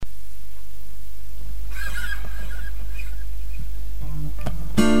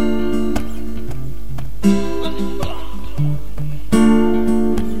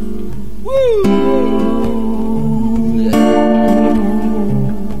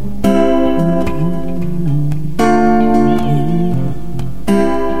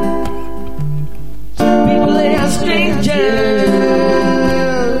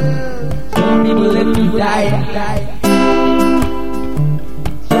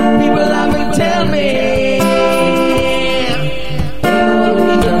tell me.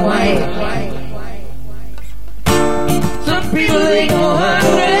 Some people ain't go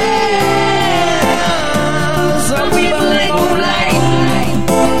hungry. Some people ain't go light.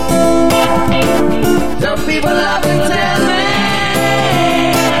 Some people up and tell me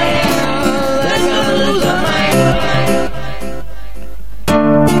they're gonna lose their mind.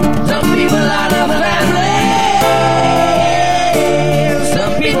 Some people out of family.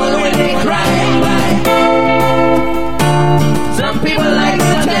 Some people when they cry. Some people like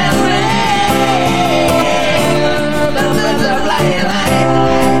to tell me the birds are flying high.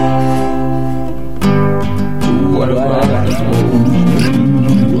 What am I supposed to do?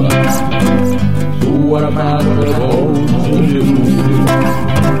 So what am I supposed to do?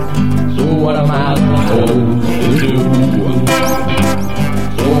 So what am I supposed to do?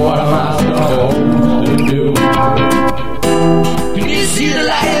 So what am I supposed to do? Can you see the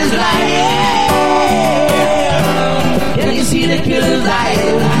light is lying? Can you see the killer's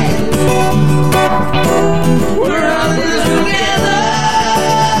lying? We're all in this together.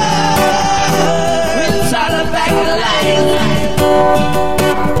 Inside the back of the line.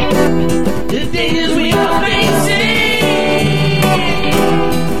 The dangers we are facing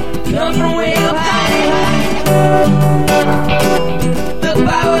come from way up high. The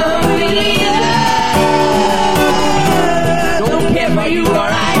power of the leader don't care for you or I.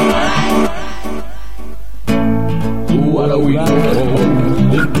 So what are we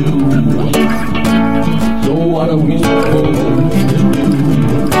supposed to do? So what are we supposed to do?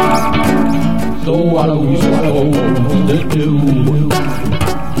 So what are we supposed to do?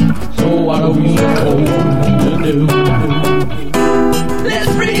 So what are we supposed to do?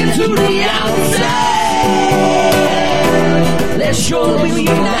 Let's bring it to the outside. Let's show them we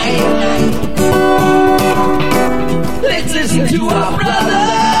unite. Let's listen to our brother.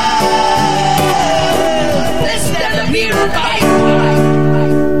 Let's stand up here and fight.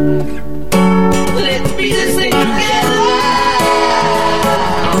 Let's be this thing together.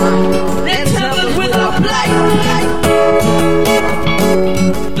 Let's help us with our plight.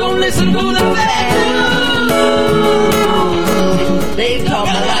 Don't listen to the bad news. They talk a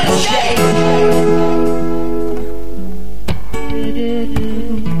lot of shit.